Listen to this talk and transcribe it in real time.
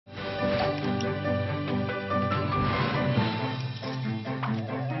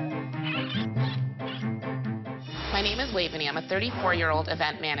My name is Laveney. I'm a 34-year-old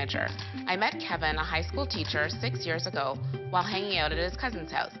event manager. I met Kevin, a high school teacher, 6 years ago while hanging out at his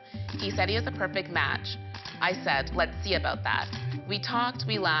cousin's house. He said he was a perfect match. I said, let's see about that. We talked,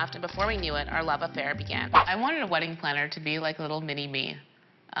 we laughed, and before we knew it, our love affair began. I wanted a wedding planner to be like a little mini me.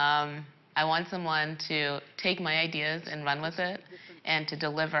 I want someone to take my ideas and run with it and to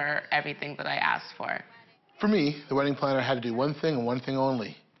deliver everything that I asked for. For me, the wedding planner had to do one thing and one thing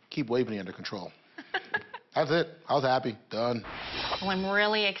only: keep Waveney under control. That's it. I was happy. Done. Well, I'm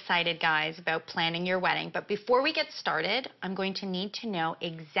really excited, guys, about planning your wedding. But before we get started, I'm going to need to know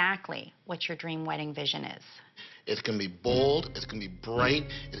exactly what your dream wedding vision is. It's going to be bold. It's going to be bright.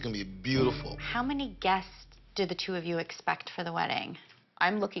 It's going to be beautiful. How many guests do the two of you expect for the wedding?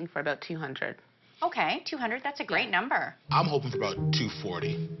 I'm looking for about 200. Okay, 200. That's a great number. I'm hoping for about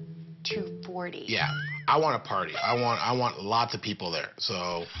 240. 240. Yeah. I want a party. I want lots of people there.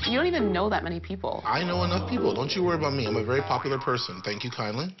 So You don't even know that many people. I know enough people. Don't you worry about me. I'm a very popular person. Thank you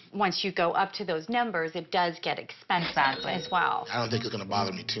kindly. Once you go up to those numbers, it does get expensive Exactly. as well. I don't think it's going to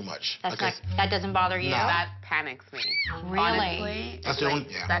bother me too much. That doesn't bother you? No. That panics me. Really? Honestly, That's the only,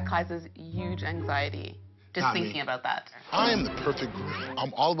 yeah. that causes huge anxiety. Just Not thinking me. about that. I am the perfect groom.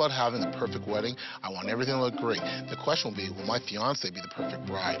 I'm all about having the perfect wedding. I want everything to look great. The question will be, will my fiance be the perfect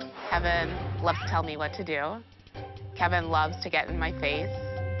bride? Kevin loves to tell me what to do. Kevin loves to get in my face.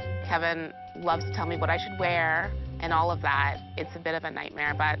 Kevin loves to tell me what I should wear and all of that. It's a bit of a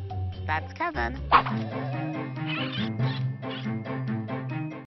nightmare, but that's Kevin.